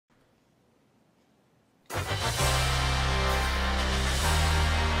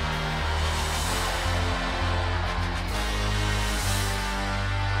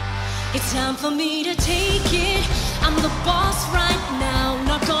Time for me to take it. I'm the boss right now,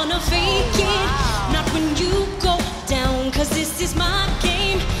 not gonna fake it. Not when you go down, cause this is my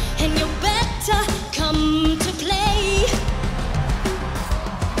game, and you better come to play.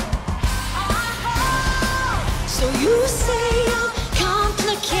 So you say I'm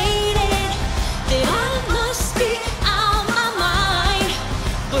complicated, that I must be out my mind,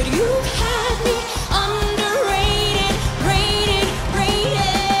 but you've had me underrated, rated.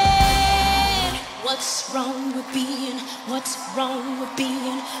 What's wrong with being, what's wrong with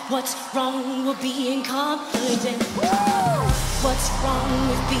being, what's wrong with being confident? What's wrong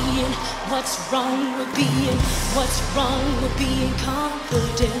with being, what's wrong with being, what's wrong with being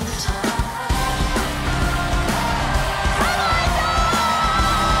confident?